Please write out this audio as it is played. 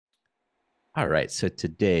All right. So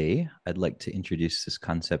today I'd like to introduce this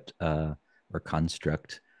concept or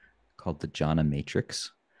construct called the Jhana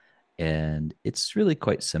matrix. And it's really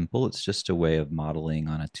quite simple. It's just a way of modeling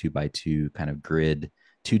on a 2x2 kind of grid,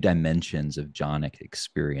 two dimensions of jhanic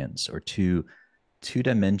experience, or two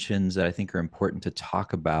dimensions that I think are important to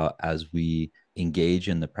talk about as we engage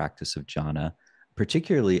in the practice of jhana,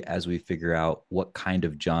 particularly as we figure out what kind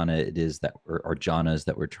of jhana it is that or jhanas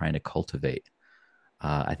that we're trying to cultivate.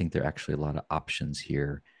 I think there are actually a lot of options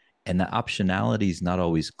here. And the optionality is not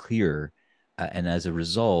always clear. And as a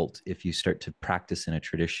result, if you start to practice in a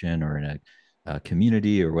tradition or in a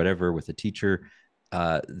community or whatever with a teacher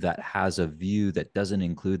that has a view that doesn't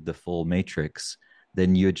include the full matrix,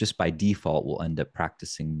 then you just by default will end up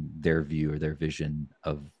practicing their view or their vision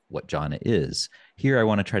of what jhana is. Here, I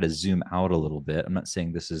want to try to zoom out a little bit. I'm not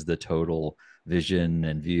saying this is the total vision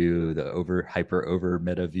and view, the over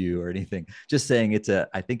meta view or anything. Just saying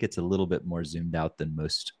I think it's a little bit more zoomed out than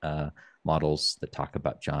most models that talk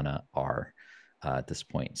about jhana are at this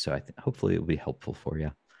point. So hopefully it will be helpful for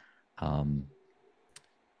you. Um,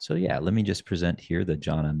 so yeah, let me just present here the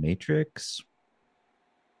jhana matrix.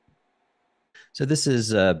 So this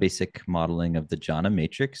is a basic modeling of the jhana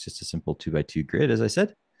matrix, just a simple 2x2 grid, as I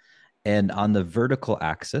said. And on the vertical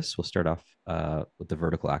axis, we'll start off with the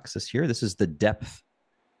vertical axis here. This is the depth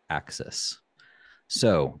axis.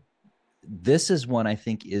 So this is one I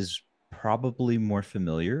think is probably more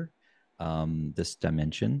familiar, this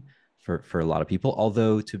dimension for a lot of people.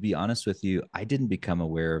 Although, to be honest with you, I didn't become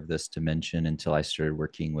aware of this dimension until I started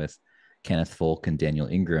working with Kenneth Folk and Daniel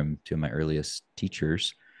Ingram, two of my earliest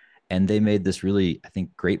teachers. And they made this really, I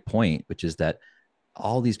think, great point, which is that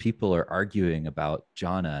all these people are arguing about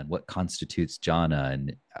jhana and what constitutes jhana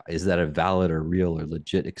and is that a valid or real or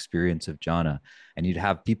legit experience of jhana. And you'd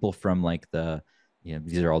have people from like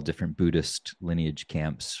these are all different Buddhist lineage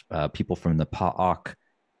camps, people from the Pa'ak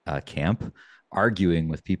camp arguing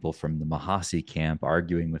with people from the Mahasi camp,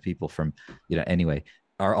 arguing with people from, anyway,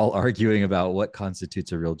 are all arguing about what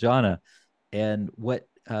constitutes a real jhana. And what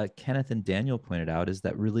Kenneth and Daniel pointed out is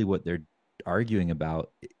that really what they're arguing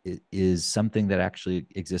about is something that actually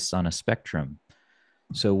exists on a spectrum.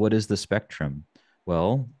 So, what is the spectrum?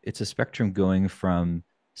 Well, it's a spectrum going from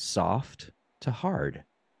soft to hard,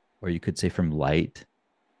 or you could say from light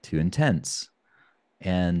to intense.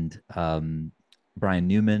 And Brian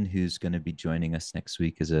Newman, who's going to be joining us next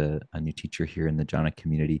week, is a new teacher here in the Jhana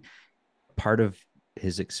community. Part of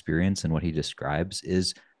his experience and what he describes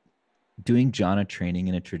is doing jhana training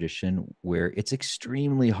in a tradition where it's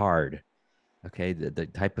extremely hard. Okay, the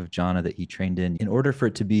type of jhana that he trained in order for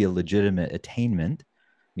it to be a legitimate attainment,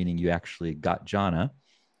 meaning you actually got jhana,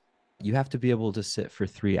 you have to be able to sit for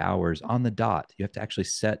 3 hours on the dot. You have to actually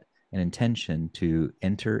set an intention to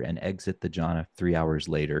enter and exit the jhana 3 hours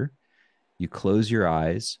later. You close your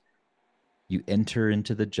eyes, you enter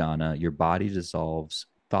into the jhana, your body dissolves,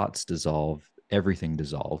 thoughts dissolve, everything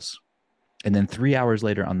dissolves. And then 3 hours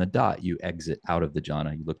later on the dot, you exit out of the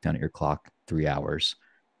jhana. You look down at your clock, 3 hours.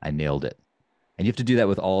 I nailed it. And you have to do that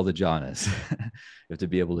with all the jhanas. You have to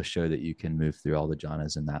be able to show that you can move through all the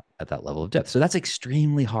jhanas in that at that level of depth. So that's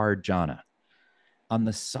extremely hard jhana. On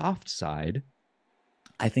the soft side,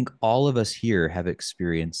 I think all of us here have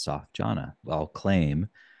experienced soft jhana. I'll claim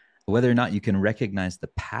whether or not you can recognize the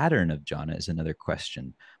pattern of jhana is another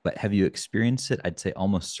question. But have you experienced it? I'd say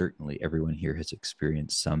almost certainly everyone here has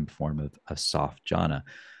experienced some form of a soft jhana.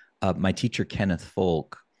 My teacher, Kenneth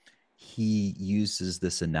Folk, he uses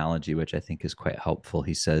this analogy, which I think is quite helpful.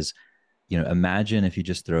 He says, imagine if you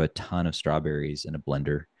just throw a ton of strawberries in a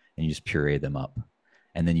blender and you just puree them up,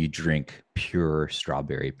 and then you drink pure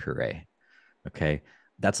strawberry puree. Okay.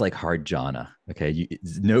 That's like hard jhana. Okay.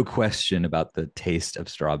 No question about the taste of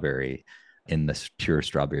strawberry in this pure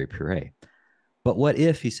strawberry puree. But what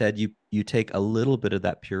if, he said, you take a little bit of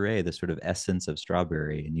that puree, the sort of essence of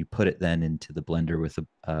strawberry, and you put it then into the blender with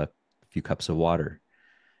a few cups of water,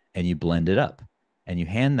 and you blend it up, and you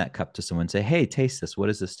hand that cup to someone and say, hey, taste this. What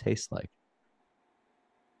does this taste like?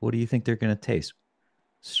 What do you think they're going to taste?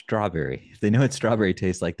 Strawberry. If they know what strawberry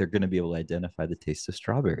tastes like, they're going to be able to identify the taste of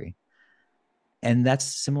strawberry. And that's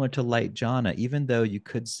similar to light jhana, even though you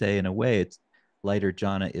could say, in a way, it's lighter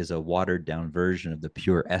jhana is a watered down version of the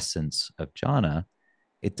pure essence of jhana.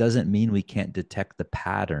 It doesn't mean we can't detect the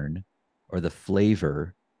pattern or the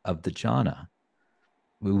flavor of the jhana.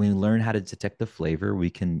 When we learn how to detect the flavor, we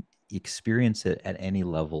can experience it at any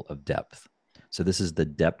level of depth. So this is the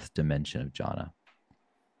depth dimension of jhana.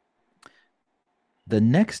 The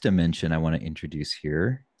next dimension I want to introduce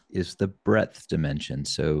here is the breadth dimension.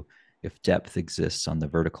 So if depth exists on the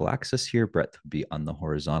vertical axis here, breadth would be on the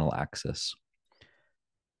horizontal axis.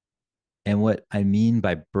 And what I mean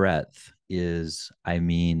by breadth is I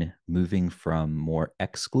mean moving from more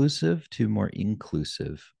exclusive to more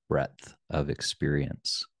inclusive breadth of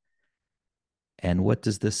experience. And what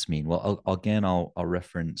does this mean? Well, I'll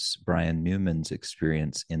reference Brian Newman's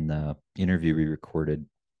experience in the interview we recorded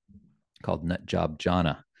called Nut Job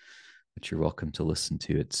Jhana, which you're welcome to listen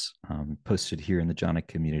to. It's posted here in the Jhāna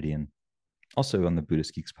community and also on the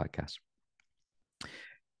Buddhist Geeks podcast.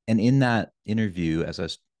 And in that interview, as I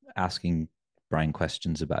was asking Brian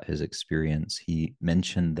questions about his experience, he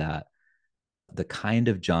mentioned that the kind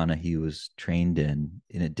of jhana he was trained in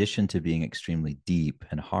addition to being extremely deep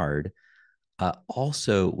and hard,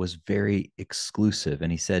 also was very exclusive.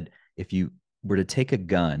 And he said, if you were to take a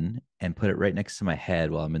gun and put it right next to my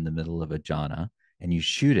head while I'm in the middle of a jhana and you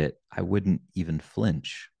shoot it, I wouldn't even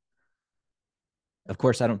flinch. Of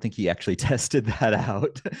course, I don't think he actually tested that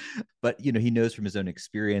out, but he knows from his own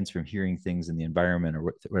experience, from hearing things in the environment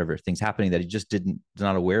or whatever things happening, that he just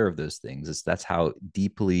not aware of those things. That's how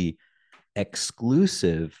deeply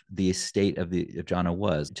exclusive the state of the jhana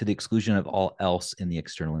was, to the exclusion of all else in the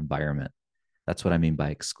external environment. That's what I mean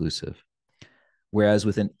by exclusive. Whereas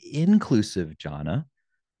with an inclusive jhana,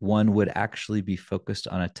 one would actually be focused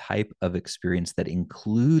on a type of experience that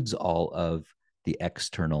includes all of the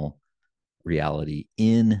external reality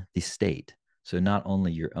in the state. So not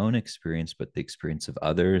only your own experience, but the experience of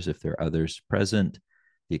others, if there are others present,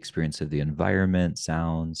 the experience of the environment,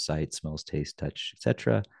 sound, sight, smells, taste, touch,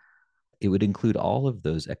 etc. It would include all of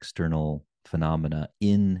those external phenomena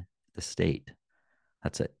in the state.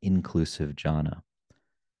 That's an inclusive jhana.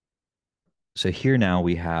 So here now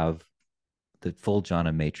we have the full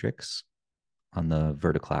jhana matrix. On the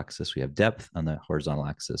vertical axis, we have depth. On the horizontal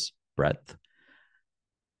axis, breadth.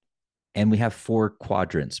 And we have 4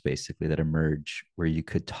 quadrants basically that emerge where you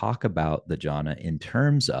could talk about the jhana in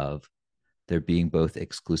terms of there being both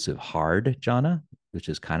exclusive hard jhana, which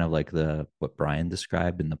is kind of like what Brian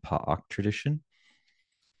described in the Pa'ak tradition,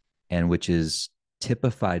 and which is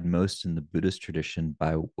typified most in the Buddhist tradition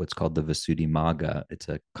by what's called the Visuddhimagga. It's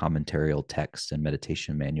a commentarial text and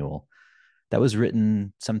meditation manual that was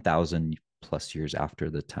written some 1,000+ years after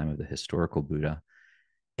the time of the historical Buddha.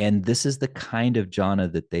 And this is the kind of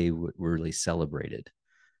jhana that they really celebrated.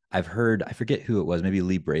 I've heard, I forget who it was, maybe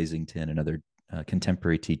Lee Brasington, another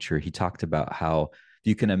contemporary teacher. He talked about how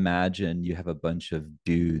you can imagine you have a bunch of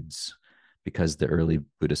dudes, because the early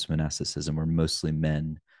Buddhist monasticism were mostly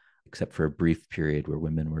men, except for a brief period where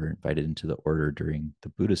women were invited into the order during the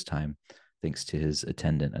Buddha's time, thanks to his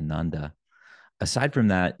attendant Ananda. Aside from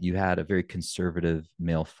that, you had a very conservative,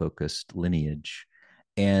 male-focused lineage.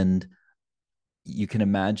 And you can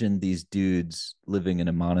imagine these dudes living in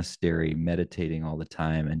a monastery, meditating all the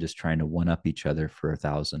time and just trying to one up each other for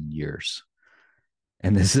 1,000 years.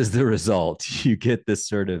 And this is the result. You get this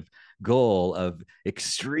sort of goal of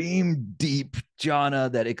extreme deep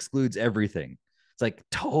jhana that excludes everything. It's like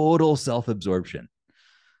total self-absorption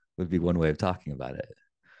would be one way of talking about it.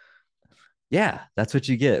 Yeah, that's what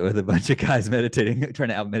you get with a bunch of guys meditating, trying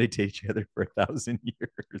to out meditate each other for 1,000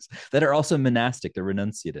 years, that are also monastic. They're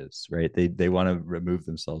renunciatives, right? They want to remove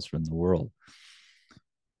themselves from the world.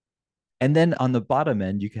 And then on the bottom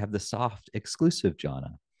end, you can have the soft, exclusive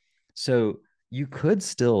jhana. So you could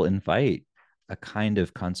still invite a kind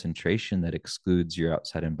of concentration that excludes your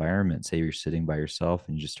outside environment. Say you're sitting by yourself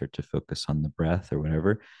and you just start to focus on the breath or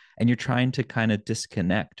whatever, and you're trying to kind of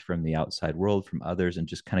disconnect from the outside world, from others, and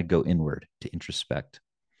just kind of go inward to introspect.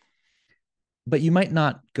 But you might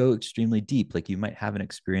not go extremely deep. Like you might have an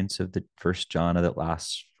experience of the first jhana that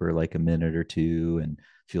lasts for like a minute or two and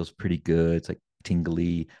feels pretty good. It's like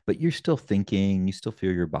tingly, but you're still thinking, you still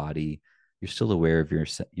feel your body, you're still aware of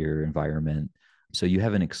your environment. So you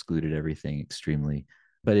haven't excluded everything extremely,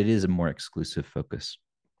 but it is a more exclusive focus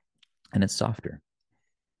and it's softer.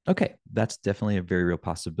 Okay, that's definitely a very real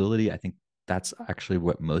possibility. I think that's actually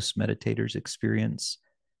what most meditators experience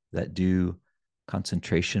that do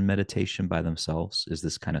concentration meditation by themselves, is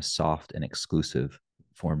this kind of soft and exclusive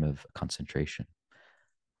form of concentration.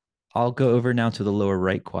 I'll go over now to the lower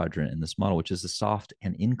right quadrant in this model, which is the soft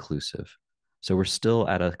and inclusive. So we're still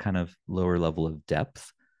at a kind of lower level of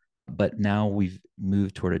depth, but now we've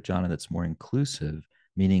moved toward a jhana that's more inclusive,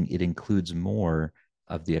 meaning it includes more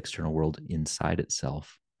of the external world inside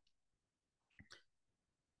itself.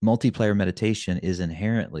 Multiplayer meditation is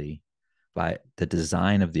inherently, by the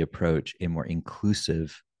design of the approach, a more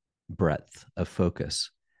inclusive breadth of focus.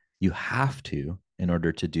 You have to, in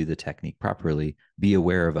order to do the technique properly, be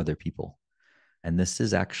aware of other people. And this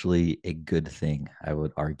is actually a good thing, I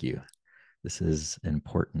would argue. This is an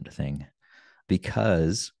important thing,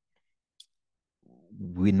 because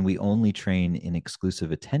when we only train in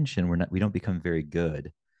exclusive attention, we don't become very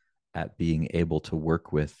good at being able to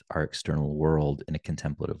work with our external world in a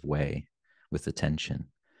contemplative way with attention.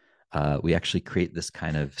 We actually create this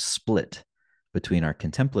kind of split between our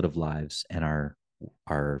contemplative lives and our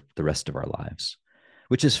the rest of our lives,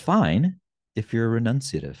 which is fine if you're a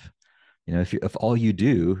renunciative. If all you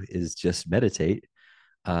do is just meditate,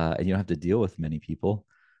 and you don't have to deal with many people,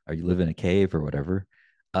 or you live in a cave or whatever,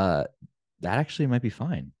 uh, that actually might be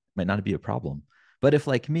fine, might not be a problem. But if,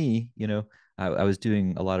 like me, I was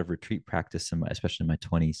doing a lot of retreat practice, especially in my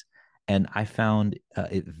 20s, and I found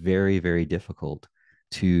it very, very difficult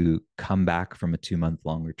to come back from a 2 month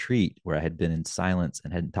long retreat where I had been in silence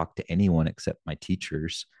and hadn't talked to anyone except my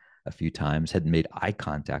teachers a few times, hadn't made eye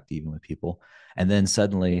contact even with people. And then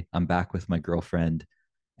suddenly I'm back with my girlfriend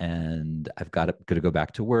and I've got to go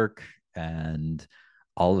back to work. And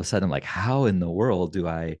all of a sudden, I'm like, how in the world do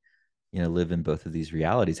I, live in both of these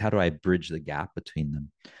realities? How do I bridge the gap between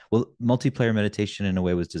them? Well, multiplayer meditation in a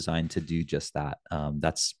way was designed to do just that.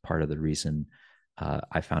 That's part of the reason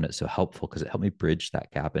I found it so helpful, because it helped me bridge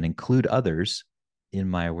that gap and include others in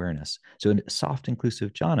my awareness. So a soft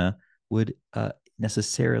inclusive jhana would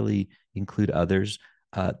necessarily include others.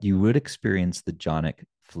 You would experience the jhanic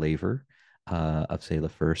flavor of, say, the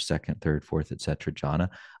first, second, third, fourth, etc. jhana,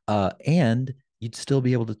 and you'd still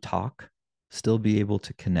be able to talk, still be able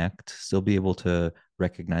to connect, still be able to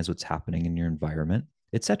recognize what's happening in your environment,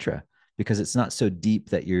 etc. Because it's not so deep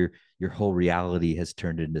that your whole reality has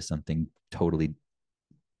turned into something totally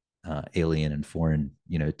alien and foreign,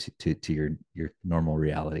 to your normal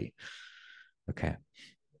reality. Okay.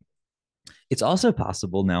 It's also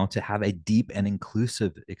possible now to have a deep and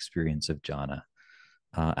inclusive experience of jhana.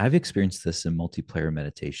 I've experienced this in multiplayer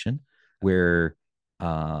meditation, where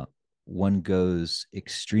one goes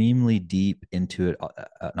extremely deep into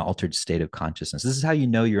an altered state of consciousness. This is how you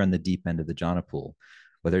know you're on the deep end of the jhana pool,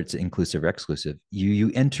 whether it's inclusive or exclusive.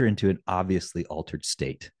 You enter into an obviously altered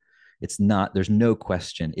state. It's not, there's no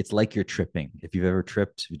question. It's like you're tripping. If you've ever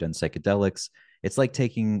tripped, you've done psychedelics, it's like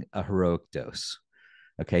taking a heroic dose.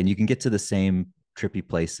 Okay. And you can get to the same trippy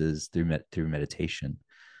places through meditation.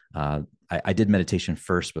 I did meditation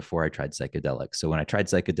first before I tried psychedelics. So when I tried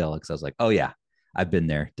psychedelics, I was like, oh yeah, I've been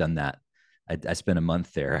there, done that. I spent a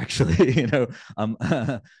month there actually, so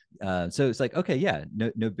it's like, okay, yeah,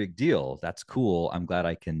 no big deal. That's cool. I'm glad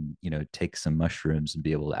I can, take some mushrooms and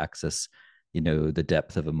be able to access, the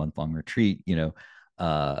depth of a month-long retreat.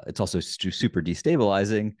 It's also super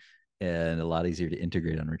destabilizing and a lot easier to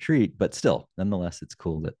integrate on retreat, but still, nonetheless, it's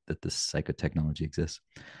cool that this psychotechnology exists.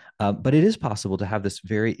 But it is possible to have this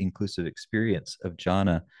very inclusive experience of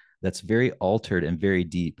jhana that's very altered and very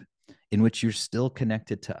deep, in which you're still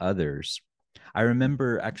connected to others. I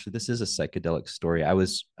remember, actually, this is a psychedelic story. I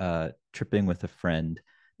was tripping with a friend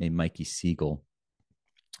named Mikey Siegel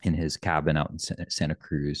in his cabin out in Santa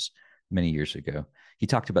Cruz many years ago. He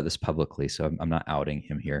talked about this publicly, so I'm not outing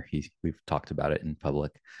him here. We've talked about it in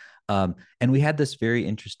public. And we had this very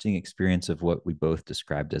interesting experience of what we both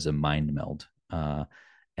described as a mind meld,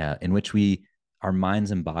 in which our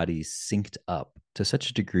minds and bodies synced up to such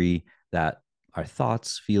a degree that our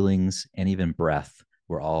thoughts, feelings, and even breath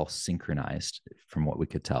were all synchronized from what we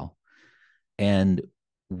could tell. And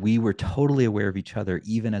we were totally aware of each other,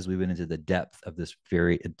 even as we went into the depth of this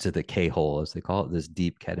to the K-hole, as they call it, this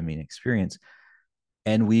deep ketamine experience.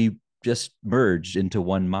 And we just merged into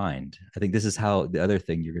one mind. I think this is how the other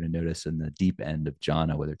thing you're going to notice in the deep end of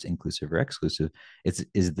jhana, whether it's inclusive or exclusive,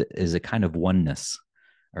 is a kind of oneness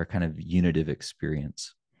or a kind of unitive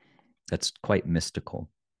experience that's quite mystical.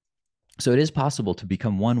 So it is possible to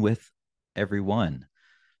become one with everyone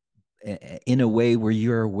in a way where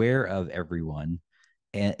you're aware of everyone,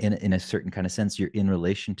 and in a certain kind of sense, you're in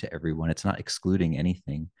relation to everyone. It's not excluding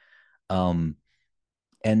anything. And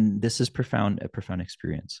this is a profound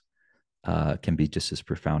experience. Can be just as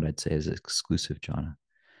profound, I'd say, as exclusive jhana.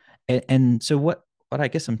 And so what I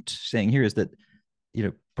guess I'm saying here is that,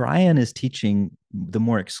 Brian is teaching the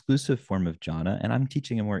more exclusive form of jhana, and I'm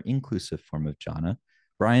teaching a more inclusive form of jhana.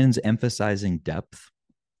 Brian's emphasizing depth.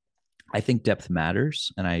 I think depth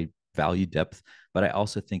matters, and I value depth, but I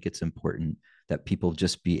also think it's important that people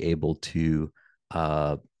just be able to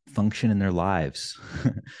function in their lives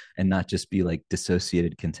and not just be like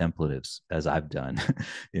dissociated contemplatives, as I've done.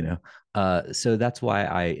 So that's why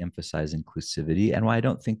I emphasize inclusivity, and why I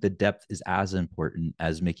don't think the depth is as important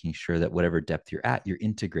as making sure that whatever depth you're at, you're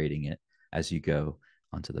integrating it as you go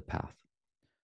onto the path.